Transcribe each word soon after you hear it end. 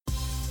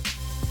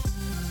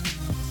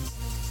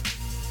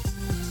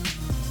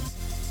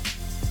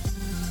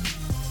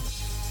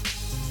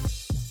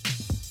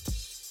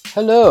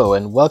Hello,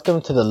 and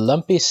welcome to the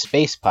Lumpy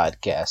Space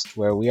Podcast,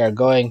 where we are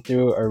going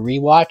through a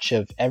rewatch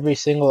of every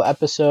single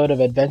episode of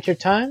Adventure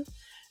Time.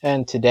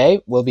 And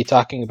today we'll be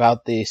talking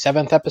about the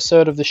seventh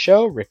episode of the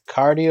show,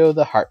 Ricardio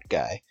the Heart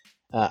Guy.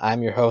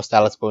 I'm your host,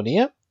 Alex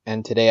Bonilla,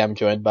 and today I'm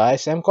joined by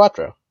Sam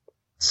Quattro.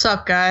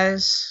 Sup,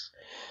 guys?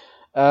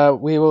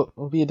 We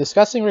will be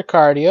discussing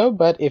Ricardio,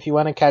 but if you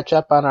want to catch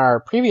up on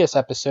our previous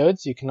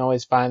episodes, you can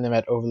always find them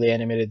at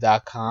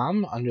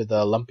overlyanimated.com under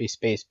the Lumpy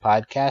Space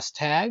Podcast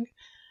tag.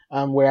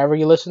 Wherever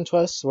you listen to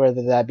us,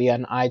 whether that be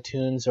on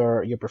iTunes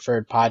or your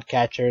preferred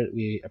podcatcher,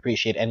 we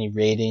appreciate any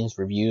ratings,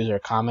 reviews, or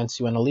comments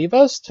you want to leave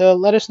us to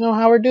let us know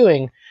how we're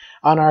doing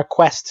on our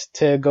quest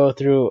to go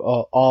through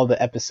all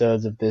the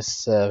episodes of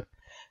this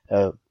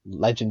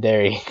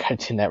legendary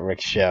Cartoon Network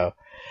show.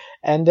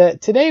 And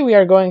today we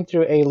are going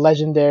through a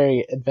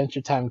legendary Adventure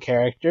Time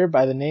character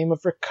by the name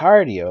of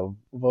Ricardio,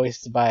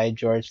 voiced by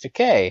George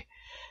Takei.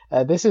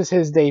 This is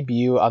his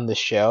debut on the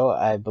show.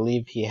 I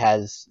believe he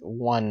has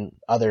one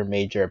other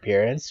major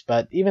appearance,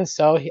 but even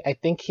so, I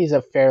think he's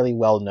a fairly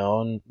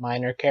well-known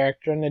minor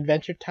character in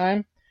Adventure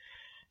Time.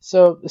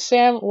 So,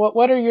 Sam,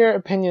 what are your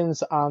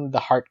opinions on the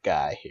Heart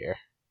Guy here?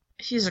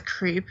 He's a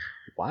creep.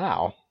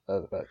 Wow.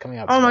 Coming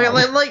out. Oh my god,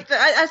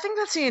 I think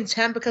that's the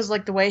intent because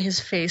the way his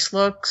face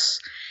looks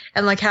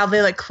and how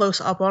they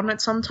close up on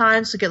it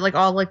sometimes to get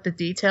all the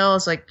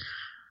details.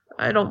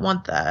 I don't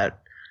want that.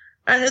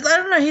 I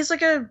don't know. He's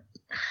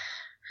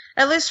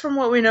at least from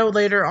what we know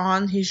later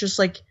on, he's just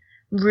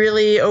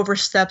really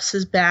oversteps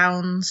his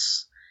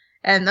bounds.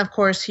 And of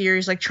course here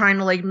he's trying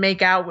to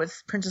make out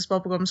with Princess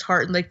Bubblegum's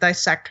heart and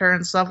dissect her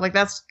and stuff.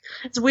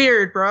 It's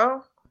weird,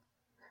 bro.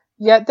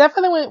 Yeah,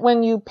 definitely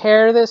when you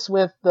pair this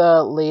with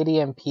the Lady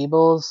and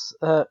Peebles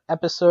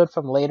episode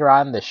from later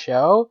on in the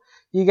show,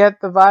 you get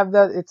the vibe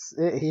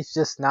that he's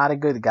just not a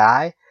good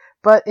guy.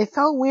 But it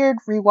felt weird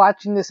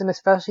rewatching this, and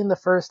especially in the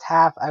first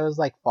half, I was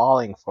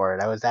falling for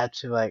it. I was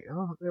actually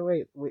oh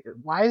wait,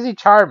 why is he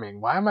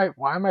charming? Why am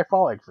I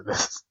falling for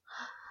this?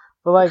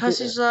 But because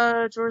he's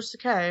George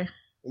Takei.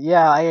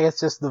 Yeah, I guess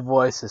just the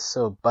voice is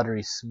so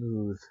buttery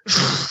smooth.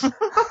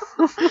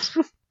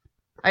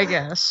 I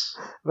guess.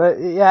 But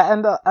yeah,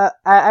 and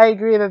I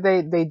agree that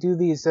they do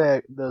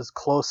those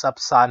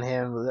close-ups on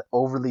him,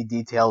 overly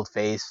detailed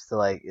face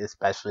to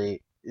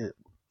especially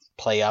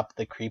play up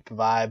the creep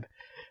vibe.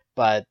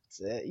 But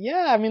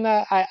yeah, I mean,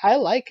 I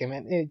like him,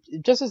 and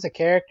just as a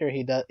character,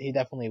 he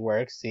definitely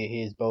works.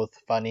 He's both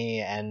funny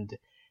and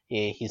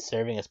he's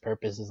serving his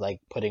purpose as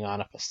putting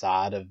on a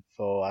facade of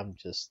I'm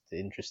just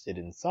interested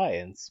in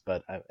science.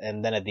 But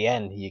and then at the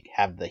end, you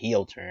have the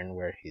heel turn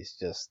where he's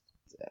just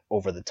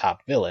over the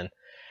top villain.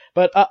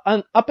 But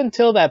up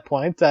until that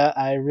point,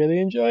 I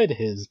really enjoyed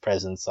his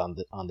presence on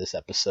this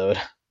episode.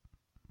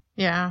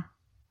 Yeah.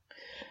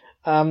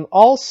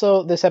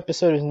 Also, this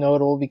episode is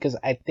notable because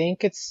I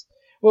think it's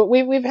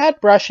we've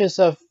had brushes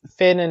of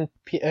Finn and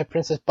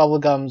Princess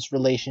Bubblegum's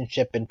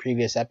relationship in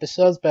previous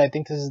episodes, but I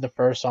think this is the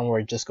first one where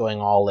we're just going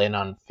all in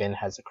on Finn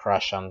has a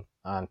crush on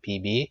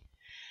PB,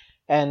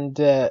 and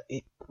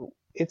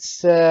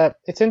it's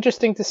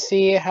interesting to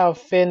see how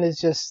Finn is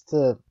just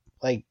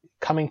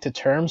coming to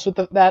terms with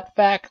that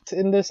fact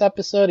in this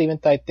episode, even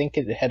though I think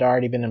it had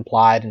already been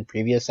implied in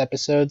previous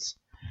episodes.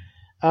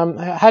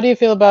 How do you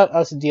feel about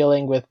us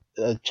dealing with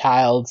a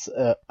child's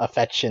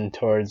affection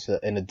towards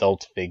an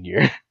adult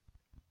figure?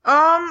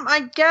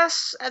 I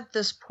guess at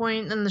this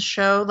point in the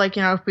show,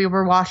 if we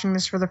were watching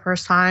this for the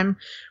first time,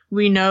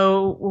 we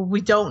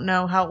don't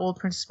know how old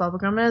Princess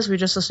Bubblegum is. We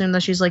just assume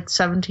that she's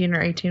 17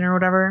 or 18 or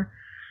whatever.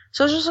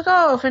 So it's just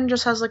oh, Finn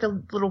just has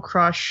a little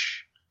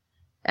crush.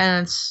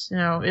 And it's,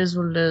 is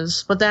what it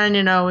is. But then,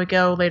 we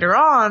go later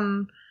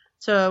on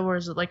to, where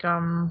is it,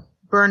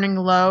 Burning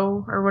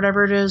Low or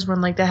whatever it is,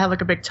 when, they have,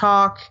 a big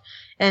talk,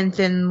 and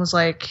Finn was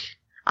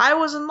I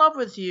was in love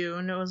with you,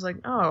 and it was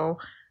oh,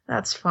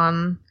 that's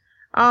fun.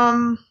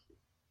 I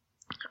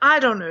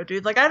don't know,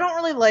 dude. I don't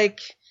really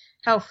like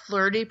how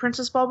flirty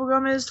Princess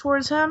Bubblegum is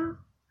towards him.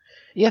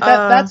 Yeah,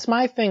 that's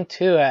my thing,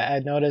 too, I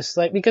noticed,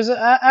 because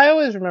I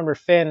always remember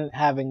Finn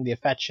having the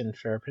affection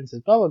for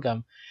Princess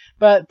Bubblegum,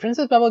 but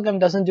Princess Bubblegum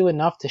doesn't do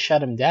enough to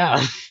shut him down.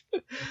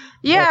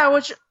 Yeah,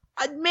 which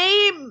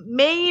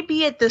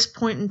maybe at this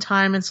point in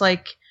time, it's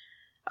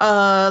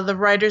the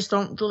writers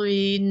don't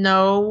really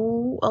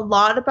know a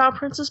lot about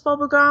Princess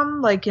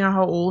Bubblegum,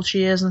 how old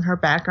she is and her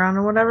background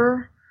or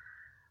whatever.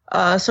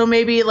 So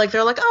maybe,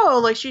 they're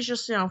oh, she's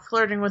just,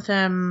 flirting with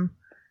him,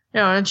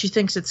 and she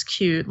thinks it's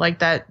cute,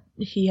 that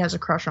he has a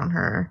crush on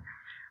her.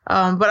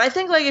 But I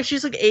think, if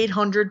she's,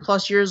 800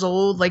 plus years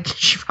old,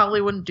 she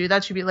probably wouldn't do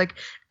that. She'd be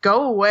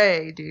go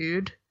away,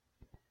 dude.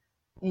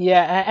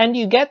 Yeah, and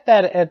you get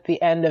that at the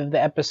end of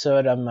the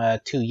episode,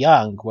 Too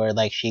Young, where,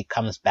 she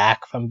comes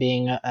back from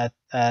being a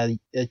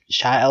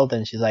child,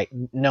 and she's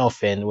no,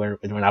 Finn, we're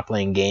not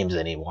playing games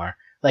anymore.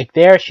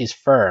 There, she's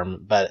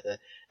firm, but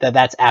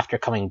that's after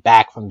coming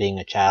back from being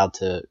a child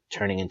to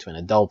turning into an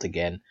adult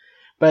again.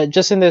 But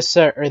just in this,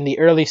 in the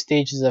early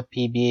stages of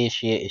PB,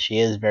 she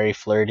is very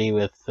flirty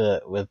with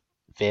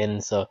Finn,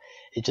 so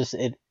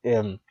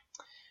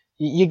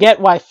You get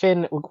why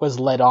Finn was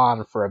led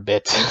on for a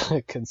bit,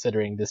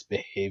 considering this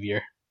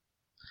behavior.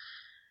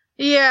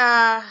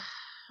 Yeah,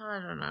 I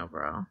don't know,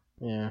 bro.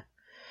 Yeah.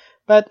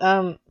 But,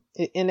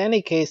 in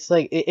any case,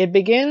 like, it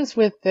begins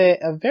with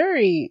a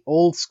very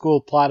old school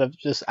plot of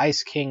just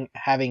Ice King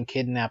having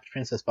kidnapped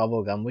Princess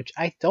Bubblegum, which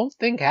I don't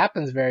think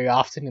happens very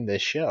often in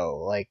this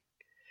show. Like,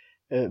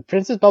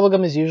 Princess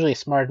Bubblegum is usually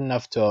smart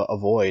enough to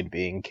avoid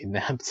being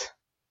kidnapped.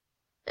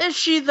 Is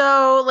she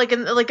though? Like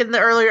in the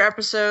earlier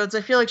episodes,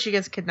 I feel like she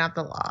gets kidnapped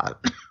a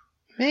lot.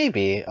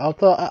 Maybe,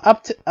 although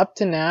up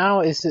to now,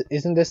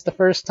 isn't this the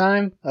first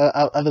time?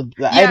 I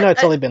know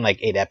it's only been like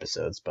 8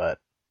 episodes, but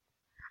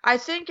I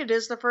think it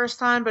is the first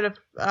time. But if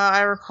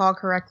I recall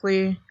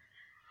correctly,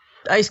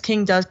 Ice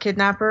King does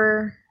kidnap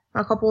her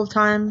a couple of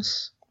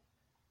times.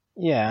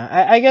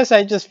 yeah, I guess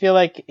I just feel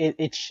like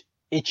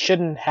it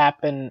shouldn't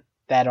happen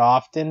that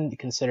often,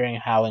 considering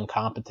how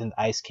incompetent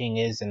Ice King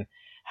is and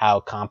how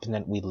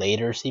competent we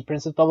later see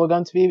Princess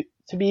Bubblegum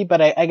to be.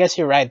 But I guess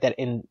you're right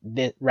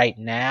that right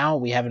now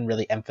we haven't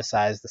really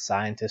emphasized the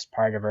scientist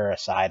part of her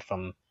aside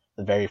from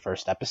the very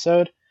first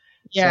episode.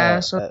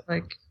 Yeah, so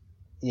like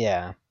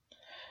yeah.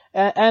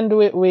 And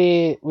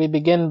we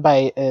begin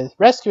by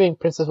rescuing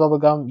Princess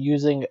Bubblegum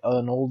using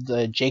an old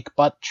Jake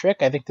Butt trick.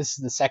 I think this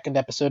is the second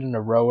episode in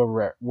a row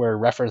where we're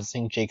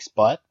referencing Jake's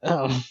butt.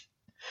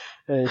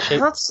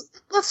 Let's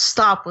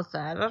stop with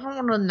that. I don't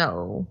want to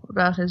know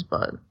about his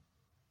butt.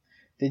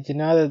 Did you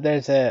know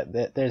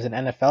that there's an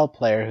NFL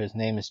player whose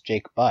name is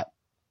Jake Butt?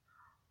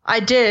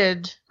 I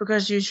did,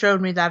 because you showed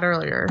me that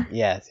earlier.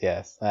 Yes.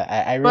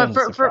 I really.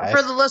 But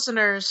for the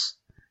listeners,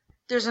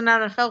 there's an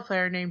NFL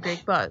player named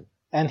Jake Butt.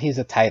 And he's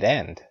a tight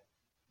end.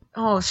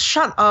 Oh,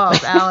 shut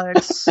up,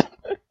 Alex.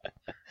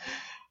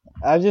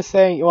 I'm just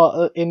saying.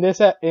 Well, in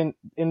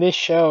this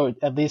show,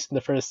 at least in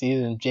the first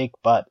season, Jake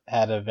Butt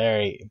had a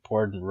very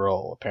important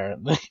role,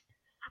 apparently.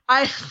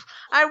 I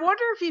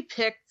wonder if he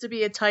picked to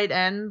be a tight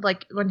end,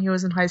 like when he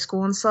was in high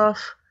school and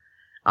stuff,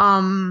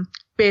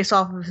 based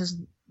off of his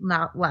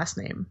last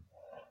name.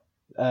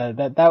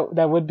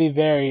 That would be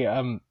very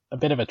a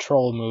bit of a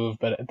troll move,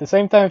 but at the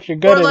same time, if you're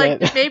good or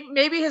at it,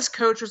 maybe his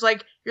coach was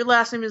like, "Your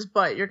last name is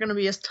Butt. You're gonna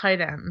be a tight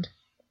end."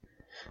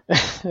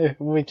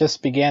 We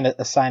just began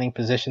assigning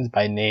positions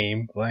by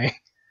name, like.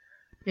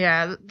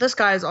 Yeah, this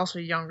guy is also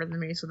younger than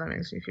me, so that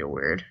makes me feel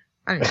weird.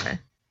 Anyway.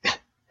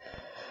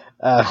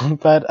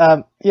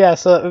 Yeah,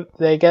 so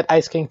they get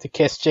Ice King to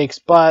kiss Jake's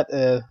butt.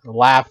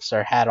 Laughs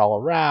are had all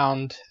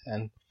around,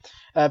 and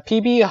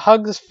PB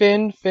hugs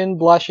Finn. Finn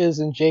blushes,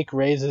 and Jake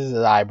raises his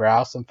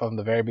eyebrows. And from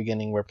the very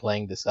beginning, we're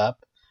playing this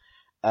up.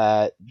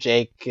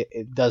 Jake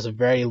does a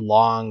very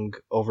long,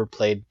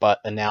 overplayed butt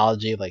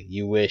analogy, like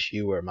 "You wish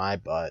you were my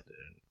butt."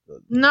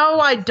 No,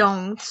 I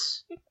don't.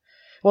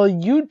 Well,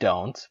 you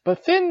don't,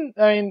 but Finn.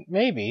 I mean,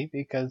 maybe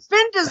because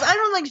Finn does. I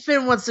don't think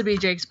Finn wants to be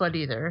Jake's butt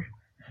either.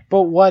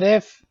 But what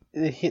if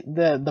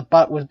the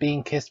butt was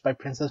being kissed by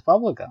Princess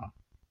Bubblegum?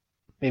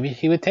 Maybe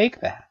he would take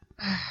that.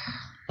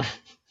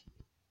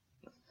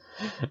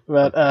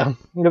 But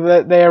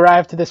they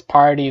arrive to this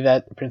party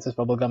that Princess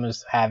Bubblegum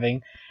is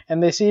having,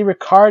 and they see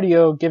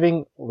Ricardio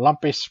giving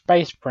Lumpy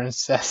Space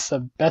Princess a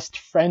best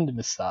friend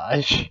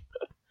massage.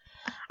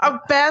 A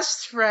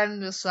best friend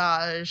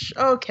massage.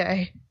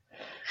 Okay.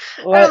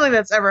 I don't think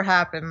that's ever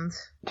happened.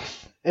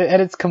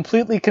 And it's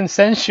completely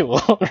consensual,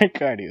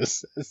 Ricardio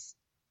says.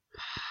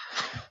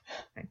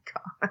 My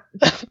God.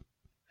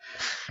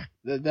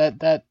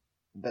 That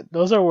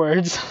those are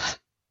words.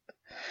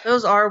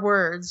 Those are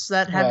words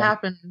that have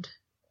happened.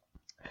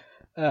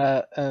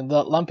 And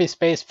the Lumpy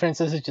Space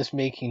Princess is just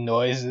making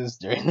noises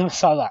during the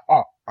massage, like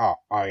oh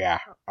yeah,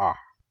 oh.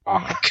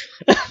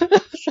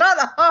 Shut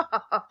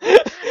up!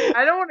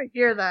 I don't want to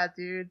hear that,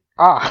 dude.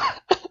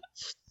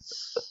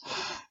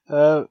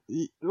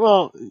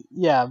 Well,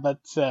 yeah, but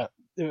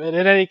in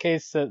any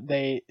case,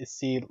 they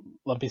see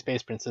Lumpy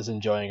Space Princess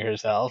enjoying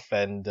herself,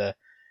 and they're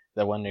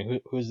wondering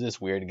who's this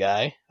weird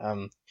guy.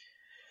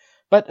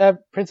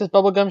 But Princess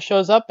Bubblegum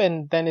shows up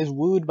and then is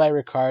wooed by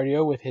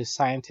Ricardio with his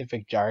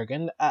scientific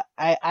jargon.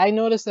 I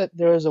noticed that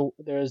there's a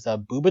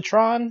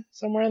Boobatron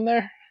somewhere in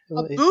there.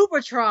 A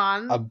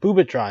Boobatron? A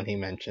Boobatron he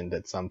mentioned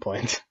at some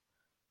point.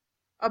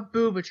 A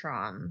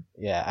Boobatron.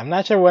 Yeah, I'm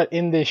not sure what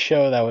in this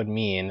show that would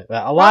mean.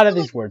 A lot of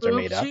these words are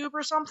made up. Boob tube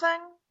or something?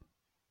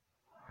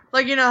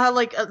 Like, you know how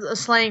like a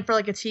slang for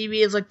like a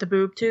TV is like the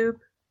boob tube?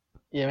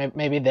 Yeah,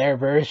 maybe their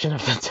version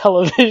of the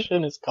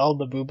television is called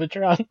the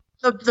Boobatron.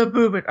 The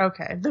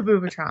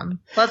Boobatron.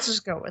 Let's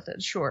just go with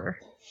it, sure.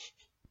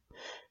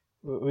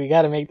 We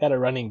gotta make that a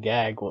running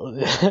gag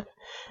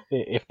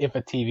if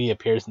a TV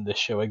appears in this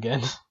show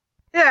again.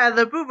 Yeah,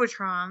 the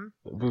Boobatron.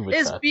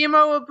 Is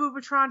BMO a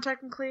Boobatron,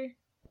 technically?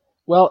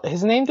 Well,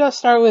 his name does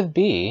start with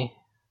B.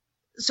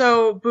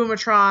 So,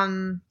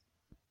 Boomatron,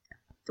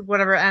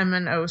 whatever M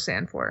and O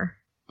stand for.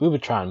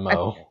 Boobatron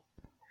Mo.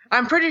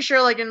 I'm pretty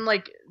sure, like, in,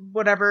 like,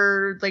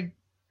 whatever, like,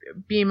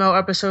 BMO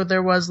episode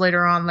there was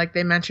later on, like,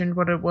 they mentioned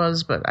what it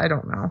was, but I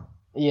don't know.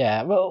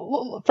 Yeah,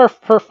 well,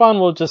 for fun,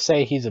 we'll just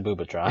say he's a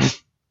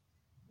Boobatron.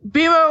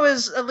 BMO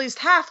is at least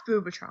half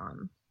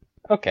Boobatron.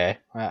 Okay,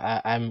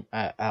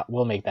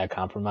 we'll make that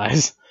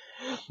compromise.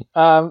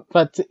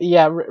 But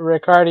yeah,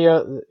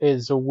 Ricardio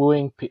is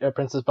wooing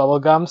Princess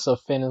Bubblegum, so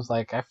Finn is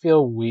like, I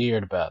feel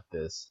weird about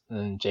this,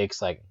 and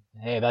Jake's like,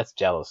 hey, that's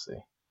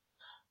jealousy.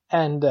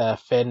 And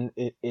Finn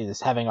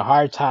is having a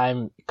hard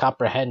time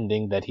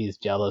comprehending that he's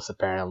jealous,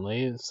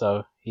 apparently,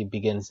 so he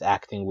begins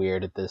acting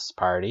weird at this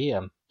party,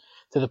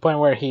 to the point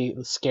where he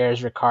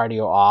scares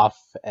Ricardio off,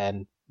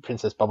 and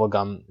Princess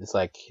Bubblegum is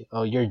like,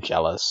 oh, you're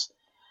jealous.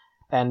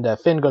 And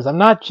Finn goes, I'm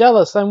not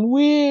jealous, I'm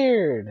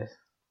weird.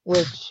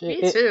 Which,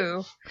 Me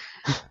too.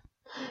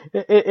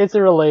 it's a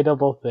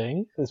relatable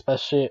thing,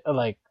 especially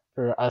like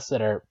for us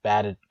that are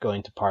bad at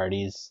going to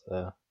parties.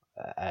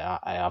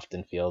 I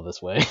often feel this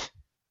way.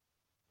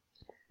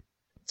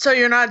 So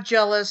you're not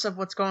jealous of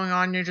what's going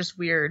on, you're just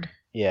weird.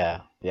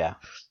 Yeah.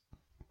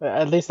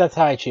 At least that's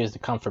how I choose to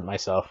comfort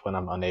myself when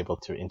I'm unable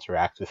to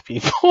interact with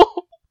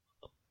people.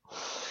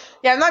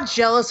 Yeah, I'm not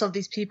jealous of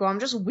these people, I'm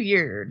just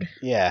weird.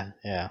 Yeah.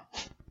 Yeah.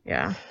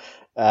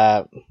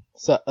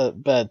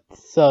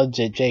 So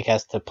Jake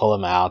has to pull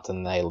him out,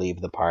 and they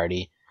leave the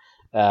party.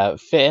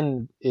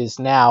 Finn is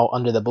now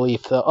under the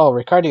belief that, oh,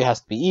 Ricardio has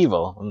to be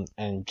evil,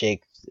 and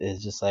Jake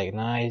is just like,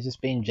 nah, he's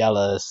just being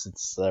jealous.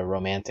 It's a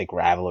romantic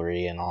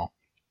rivalry and all.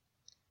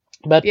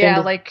 But Yeah,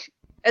 Finn like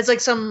it's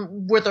like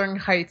some Wuthering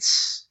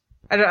Heights.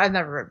 I've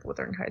never read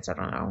Wuthering Heights. I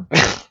don't know.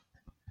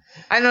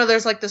 I know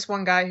there's like this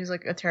one guy who's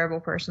like a terrible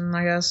person,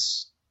 I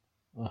guess.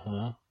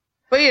 uh-huh.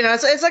 But you know,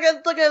 it's like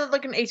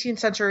an 18th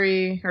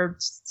century or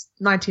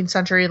 19th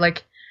century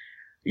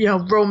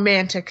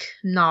romantic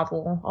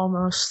novel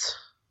almost.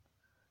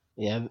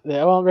 Yeah,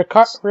 well,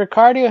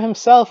 Ricardio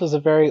himself is a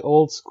very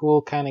old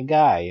school kind of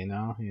guy, you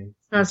know.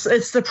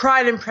 It's the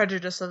Pride and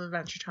Prejudice of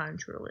Adventure Time,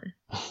 truly.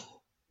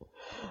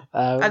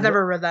 I've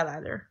never read that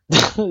either.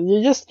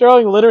 You're just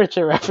throwing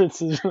literature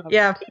references.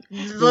 Yeah,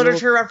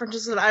 literature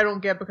references that I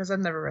don't get because I've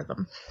never read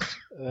them.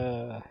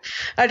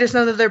 I just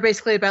know that they're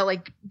basically about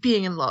like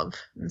being in love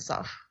and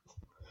stuff.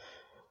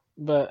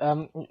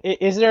 But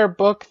is there a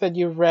book that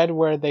you've read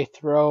where they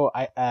throw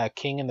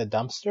King in the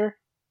dumpster?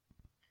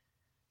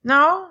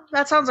 No,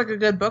 that sounds like a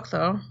good book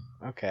though.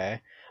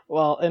 Okay.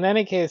 Well, in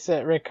any case,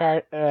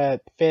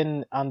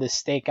 Finn on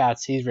this stakeout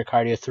sees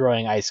Ricardio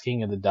throwing Ice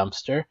King in the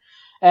dumpster,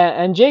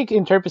 and Jake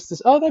interprets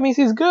this. Oh, that means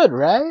he's good,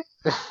 right?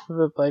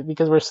 Like,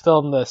 because we're still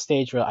in the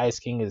stage where Ice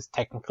King is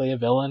technically a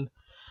villain,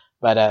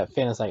 but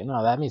Finn is like,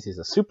 no, that means he's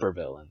a super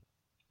villain.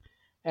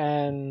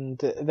 And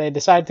they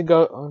decide to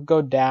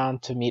go down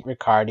to meet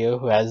Ricardio,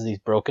 who has these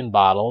broken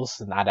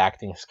bottles, not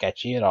acting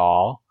sketchy at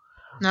all.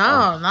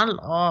 No, not at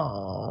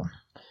all.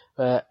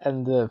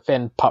 And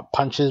Finn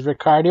punches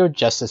Ricardio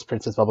just as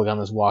Princess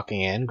Bubblegum is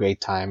walking in. Great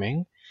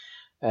timing.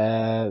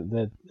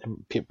 The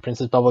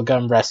Princess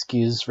Bubblegum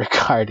rescues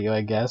Ricardio,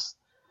 I guess.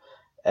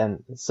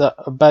 And so,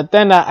 but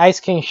then Ice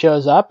King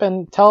shows up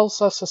and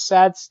tells us a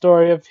sad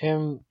story of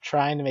him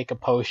trying to make a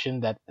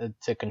potion that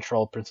to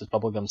control Princess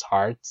Bubblegum's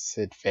hearts.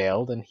 It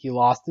failed, and he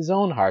lost his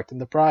own heart in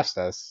the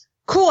process.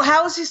 Cool.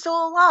 How is he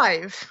still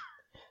alive?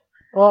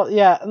 Well,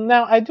 yeah.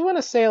 Now I do want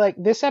to say, like,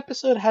 this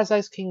episode has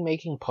Ice King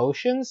making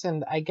potions,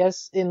 and I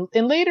guess in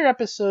later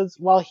episodes,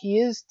 while he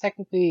is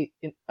technically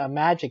a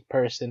magic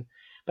person,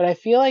 but I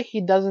feel like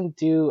he doesn't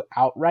do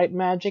outright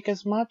magic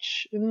as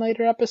much in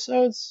later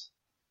episodes.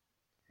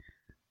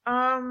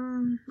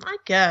 I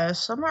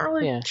guess I'm not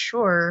really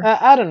sure.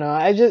 I don't know.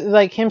 I just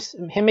like him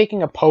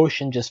making a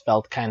potion just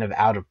felt kind of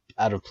out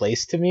of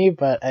place to me.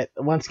 But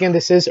once again,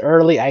 this is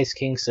early Ice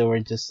King, so we're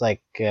just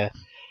like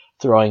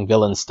throwing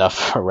villain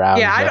stuff around.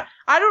 Yeah,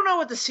 I don't know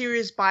what the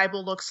series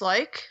Bible looks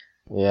like.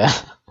 Yeah,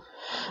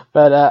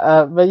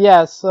 but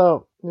yeah.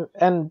 So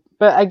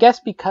but I guess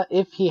because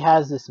if he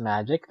has this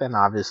magic, then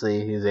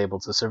obviously he's able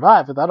to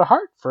survive without a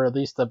heart for at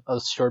least a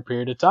short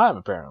period of time,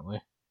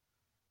 apparently.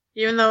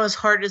 Even though his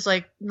heart is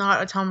like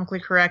not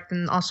atomically correct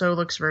and also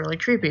looks really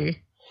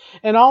creepy.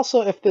 And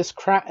also, if this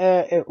crown,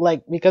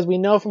 because we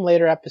know from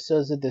later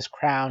episodes that this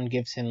crown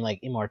gives him like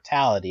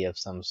immortality of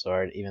some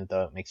sort, even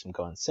though it makes him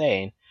go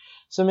insane.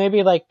 So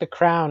maybe like the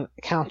crown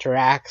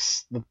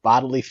counteracts the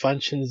bodily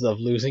functions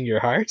of losing your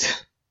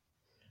heart.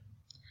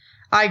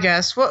 I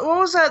guess. What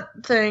was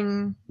that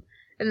thing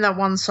in that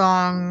one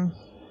song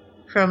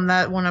from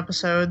that one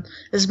episode?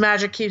 This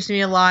magic keeps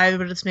me alive,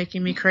 but it's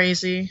making me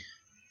crazy.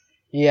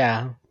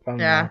 Yeah.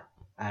 Yeah.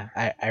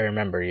 I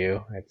remember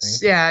you, I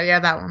think. Yeah,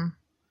 that one.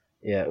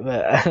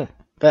 Yeah,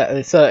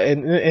 but so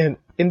in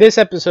this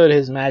episode,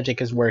 his magic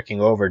is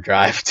working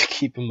overdrive to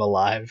keep him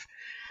alive.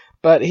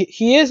 But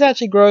he is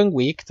actually growing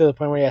weak to the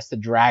point where he has to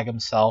drag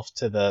himself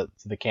to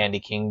the Candy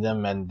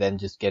Kingdom and then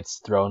just gets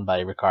thrown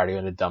by Ricardio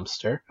in a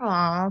dumpster.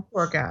 Aw,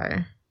 poor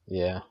guy.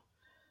 Yeah.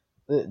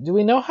 Do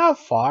we know how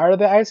far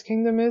the Ice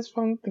Kingdom is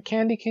from the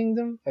Candy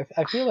Kingdom?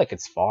 I feel like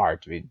it's far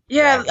to be.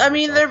 Yeah, I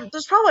mean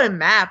there's probably a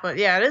map, but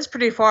yeah, it is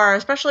pretty far,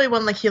 especially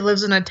when like he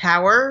lives in a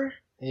tower.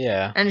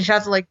 Yeah. And he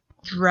has to like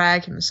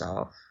drag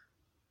himself.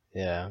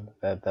 Yeah,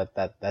 that's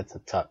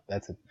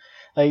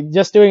like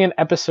just doing an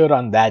episode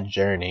on that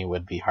journey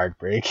would be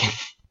heartbreaking.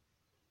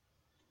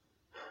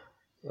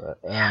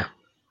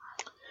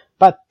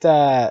 But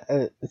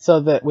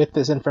so that with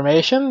this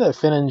information, the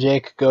Finn and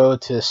Jake go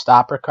to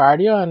stop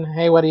Ricardio, and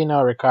hey, what do you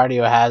know?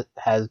 Ricardio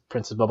has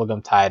Princess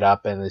Bubblegum tied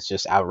up and is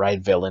just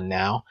outright villain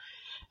now.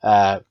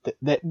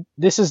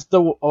 This is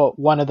the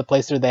one of the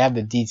places where they have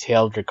the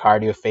detailed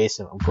Ricardio face,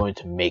 and I'm going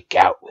to make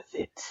out with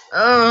it. It's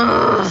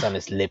on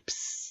his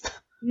lips.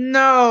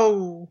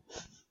 No.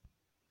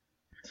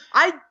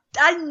 I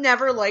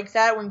never liked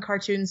that when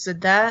cartoons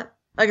did that.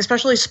 Like,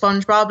 especially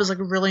SpongeBob is, like,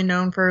 really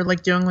known for,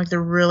 like, doing, like, the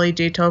really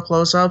detailed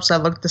close-ups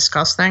that look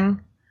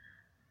disgusting.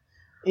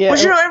 Yeah.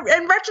 Which, you know,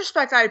 in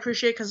retrospect, I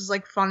appreciate because it's,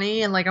 like,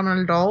 funny and, like, I'm an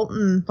adult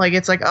and, like,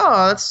 it's like,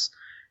 oh, that's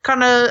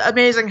kind of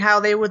amazing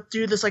how they would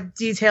do this, like,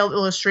 detailed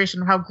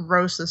illustration of how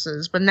gross this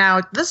is. But now,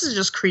 this is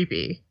just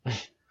creepy.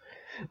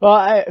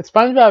 Well,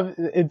 SpongeBob,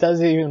 it does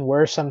it even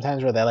worse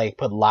sometimes where they, like,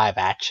 put live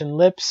action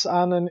lips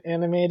on an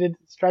animated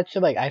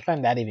structure. Like, I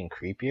find that even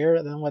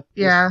creepier than what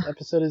this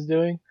episode is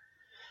doing.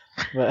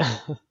 But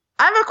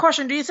I have a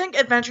question. Do you think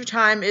Adventure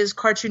Time is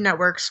Cartoon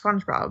Network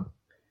SpongeBob?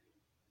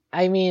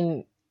 I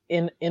mean,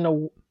 in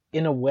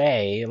a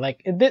way,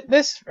 like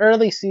this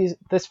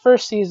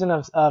first season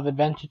of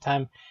Adventure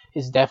Time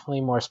is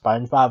definitely more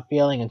SpongeBob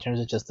feeling in terms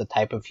of just the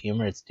type of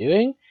humor it's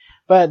doing.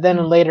 But then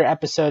in later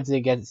episodes, it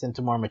gets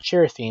into more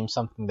mature themes,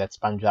 something that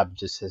SpongeBob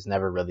just has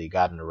never really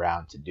gotten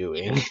around to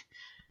doing.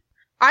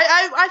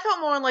 I felt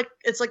more like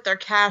it's like their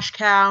cash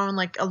cow and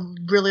like a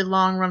really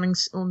long running,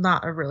 well,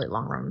 not a really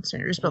long running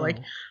series, but like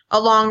a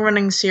long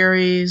running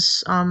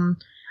series.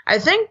 I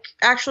think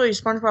actually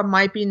SpongeBob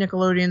might be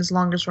Nickelodeon's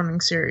longest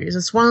running series.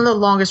 It's one of the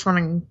longest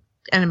running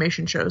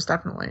animation shows,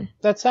 definitely.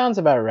 That sounds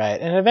about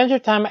right. And Adventure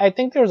Time, I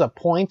think there was a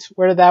point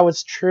where that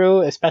was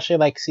true, especially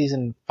like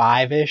season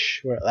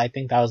 5-ish, where I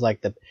think that was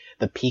like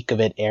the peak of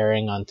it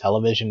airing on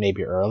television,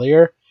 maybe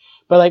earlier.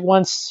 But like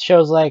once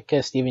shows like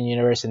Steven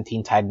Universe and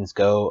Teen Titans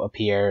Go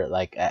appear,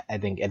 like I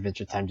think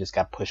Adventure Time just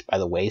got pushed by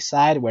the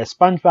wayside, where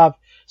SpongeBob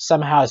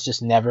somehow has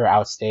just never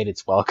outstayed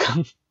its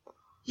welcome.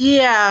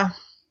 Yeah.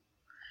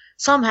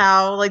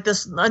 Somehow, like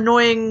this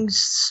annoying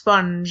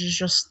sponge has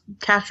just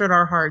captured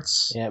our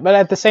hearts. Yeah, but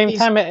at the same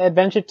time,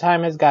 Adventure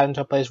Time has gotten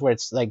to a place where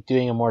it's like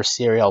doing a more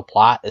serial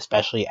plot,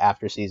 especially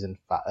after season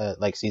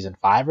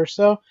 5 or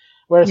so.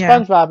 Whereas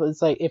SpongeBob,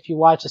 it's like if you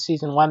watch a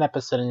season 1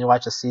 episode and you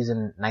watch a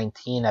season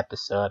 19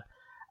 episode,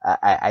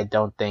 I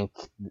don't think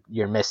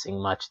you're missing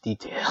much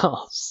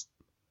details.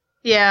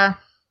 Yeah.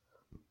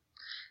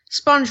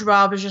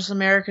 SpongeBob is just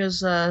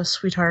America's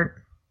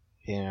sweetheart.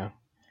 Yeah.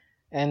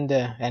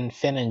 And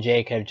Finn and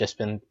Jake have just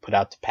been put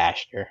out to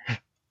pasture.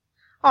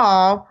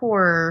 Aw,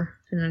 poor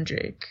Finn and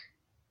Jake.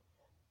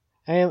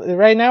 I mean,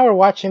 right now we're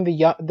watching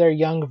their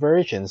young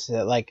versions.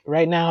 Like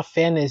right now,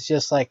 Finn is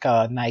just like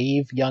a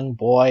naive young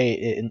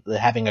boy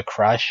having a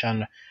crush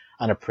on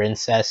a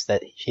princess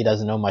that she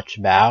doesn't know much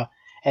about.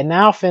 And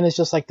now Finn is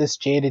just like this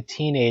jaded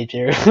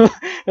teenager who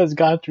has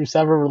gone through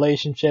several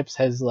relationships,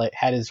 has like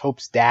had his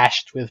hopes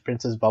dashed with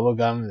Princess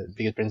Bubblegum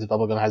because Princess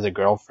Bubblegum has a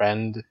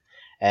girlfriend,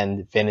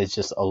 and Finn is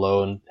just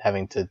alone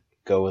having to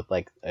go with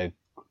like a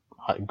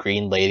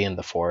green lady in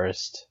the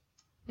forest.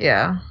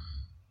 Yeah.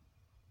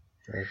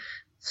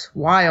 It's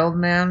wild,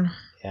 man.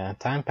 Yeah,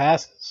 time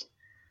passes.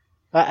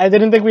 I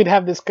didn't think we'd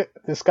have this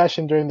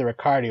discussion during the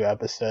Ricardio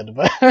episode,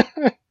 but I don't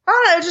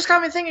know, it just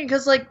got me thinking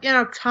because, like, you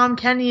know, Tom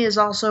Kenny is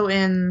also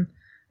in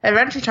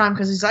Adventure Time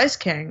because he's Ice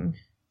King.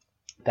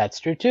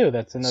 That's true too.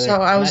 That's another. So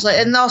I was like,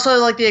 and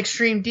also like the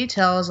extreme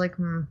detail is like,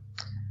 Though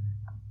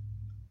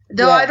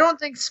yeah. I don't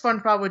think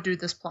SpongeBob would do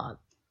this plot.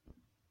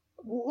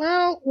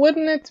 Well,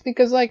 wouldn't it?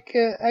 Because like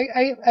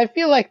I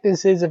feel like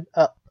this is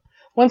a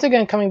once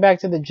again coming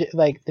back to the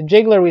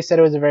Jiggler. We said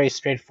it was a very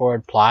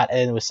straightforward plot,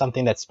 and it was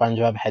something that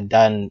SpongeBob had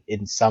done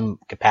in some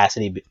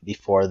capacity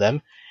before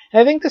them.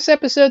 And I think this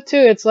episode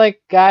too, it's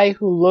like guy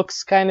who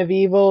looks kind of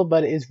evil,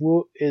 but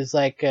is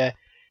like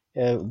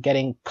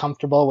getting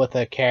comfortable with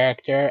a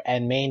character,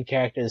 and main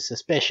character is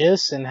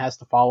suspicious and has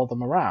to follow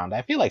them around.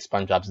 I feel like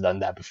SpongeBob's done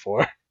that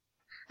before.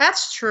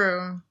 That's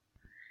true.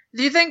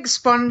 Do you think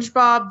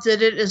SpongeBob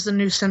did it as the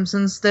new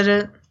Simpsons did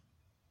it?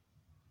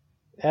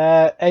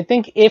 I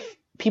think if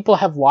people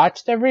have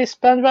watched every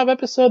SpongeBob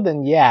episode,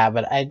 then yeah,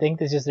 but I think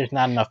there's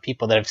not enough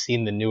people that have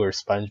seen the newer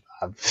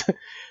SpongeBob.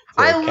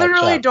 I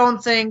literally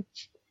don't think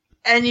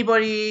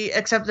anybody,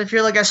 except if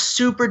you're like a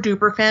super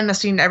duper fan, has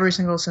seen every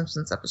single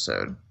Simpsons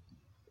episode.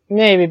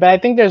 Maybe, but I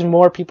think there's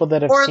more people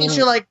that have seen... Or at least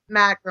you're like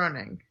Matt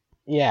Groening.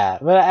 Yeah,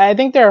 but I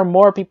think there are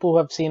more people who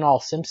have seen all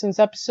Simpsons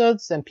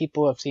episodes than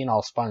people who have seen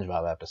all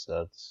SpongeBob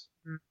episodes.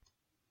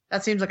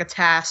 That seems like a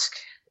task.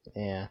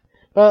 Yeah.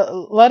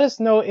 But let us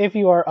know if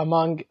you are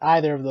among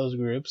either of those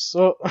groups.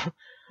 So,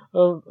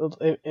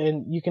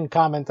 and you can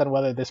comment on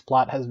whether this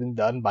plot has been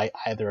done by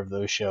either of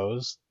those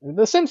shows.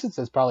 The Simpsons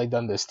has probably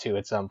done this too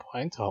at some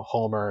point.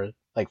 Homer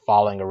like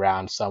following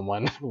around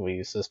someone who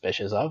he's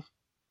suspicious of.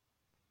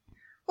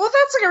 Well,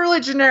 that's like a really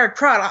generic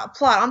plot.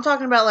 I'm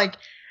talking about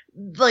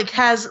like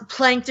has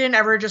Plankton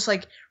ever just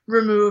like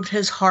removed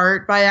his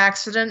heart by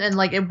accident and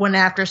like it went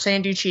after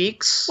Sandy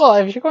Cheeks? Well,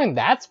 if you're going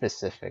that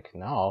specific,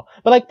 no.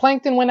 But like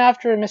Plankton went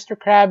after Mr.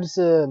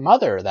 Krabs'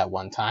 mother that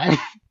one time.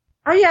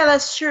 Oh yeah,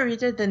 that's true. He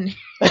did, didn't he?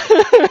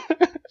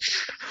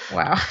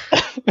 Wow.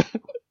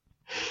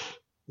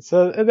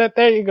 So that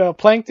there you go.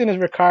 Plankton is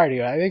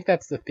Ricardio. I think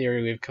that's the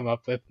theory we've come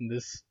up with in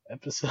this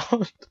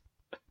episode.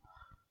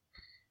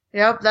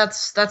 Yep,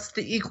 that's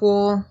the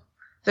equal.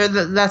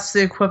 That's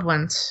the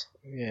equivalent.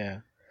 Yeah.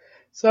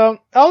 So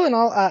all in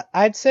all,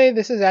 I'd say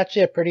this is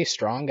actually a pretty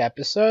strong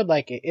episode.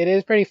 Like it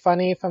is pretty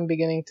funny from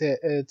beginning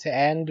to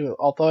end.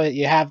 Although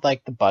you have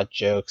like the butt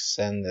jokes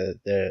and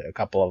the a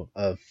couple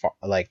of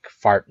like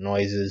fart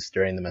noises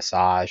during the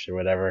massage or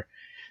whatever.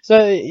 So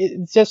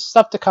it's just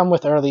stuff to come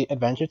with early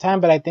Adventure Time.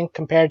 But I think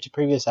compared to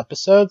previous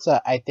episodes,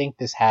 I think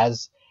this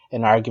has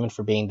an argument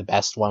for being the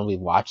best one we've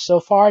watched so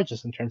far,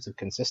 just in terms of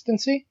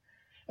consistency.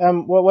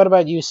 What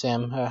about you,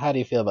 Sam? How do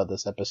you feel about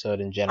this episode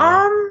in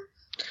general?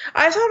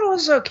 I thought it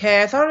was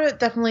okay. I thought it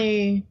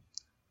definitely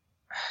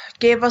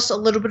gave us a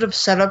little bit of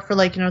setup for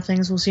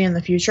things we'll see in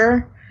the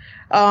future.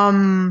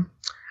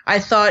 I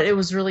thought it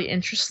was really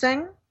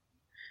interesting,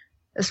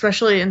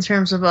 especially in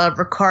terms of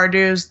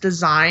Ricardo's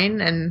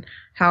design and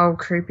how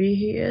creepy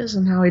he is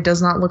and how he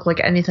does not look like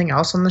anything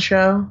else on the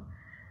show.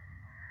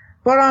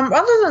 But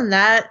other than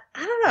that,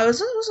 I don't know. It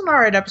was an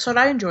alright episode.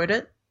 I enjoyed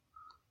it.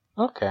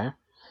 Okay.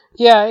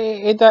 Yeah,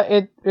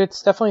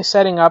 it's definitely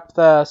setting up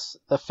the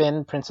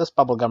Finn Princess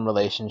Bubblegum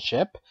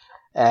relationship,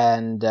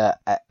 and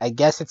I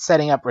guess it's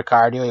setting up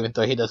Ricardio, even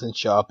though he doesn't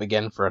show up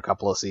again for a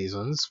couple of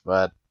seasons.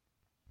 But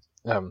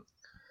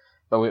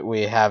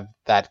we have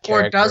that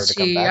character. Or does to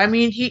come he? back. I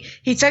mean,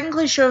 he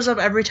technically shows up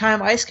every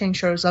time Ice King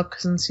shows up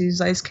because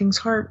he's Ice King's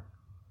heart.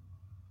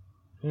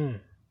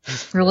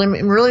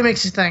 Really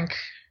makes you think.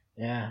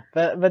 Yeah,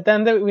 but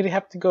then we'd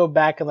have to go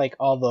back and like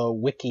all the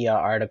Wikia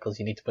articles.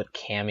 You need to put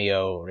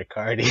cameo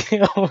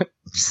Ricardio.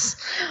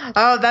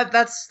 Oh,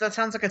 that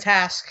sounds like a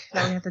task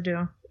that we have to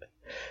do.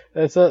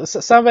 So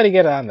somebody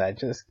get on that.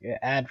 Just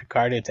add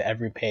Ricardio to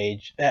every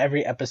page,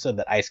 every episode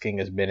that Ice King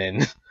has been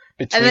in.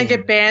 And then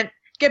get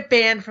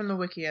banned from the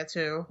Wikia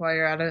too while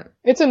you're at it.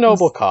 It's a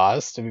noble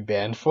cause to be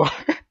banned for.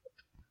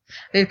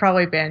 They'd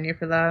probably ban you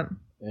for that.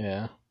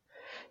 Yeah.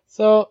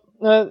 So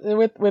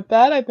with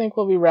that, I think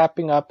we'll be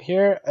wrapping up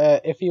here.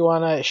 If you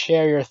want to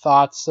share your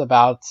thoughts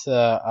about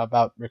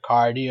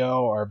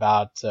Ricardio or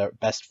about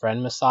best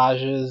friend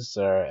massages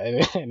or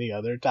any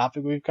other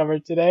topic we've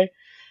covered today,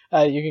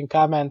 you can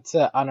comment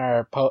on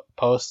our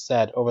posts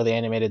at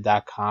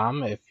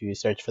overlyanimated.com. If you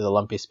search for the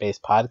Lumpy Space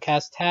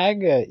Podcast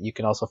tag, you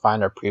can also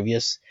find our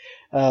previous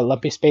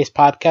Lumpy Space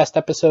Podcast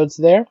episodes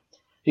there.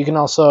 You can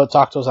also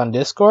talk to us on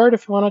Discord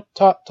if you want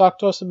to talk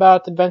to us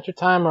about Adventure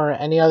Time or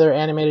any other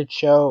animated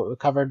show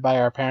covered by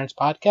our parents'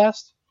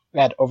 podcast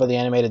at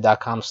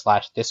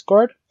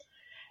overlyanimated.com/Discord.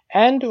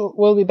 And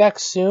we'll be back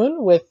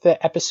soon with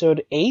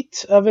episode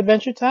 8 of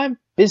Adventure Time,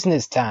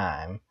 Business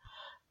Time.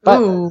 But,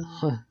 ooh,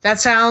 that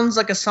sounds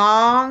like a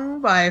song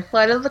by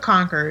Flight of the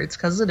Conchords,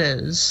 because it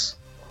is.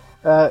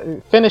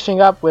 Finishing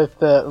up with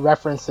the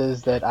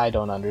references that I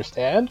don't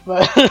understand,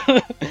 but...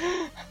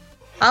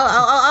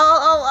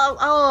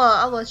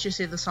 I'll let you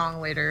see the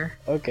song later.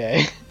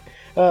 Okay.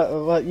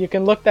 Well, you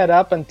can look that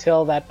up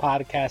until that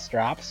podcast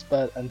drops,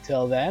 but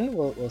until then,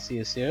 we'll see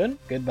you soon.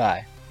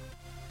 Goodbye.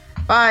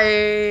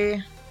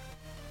 Bye.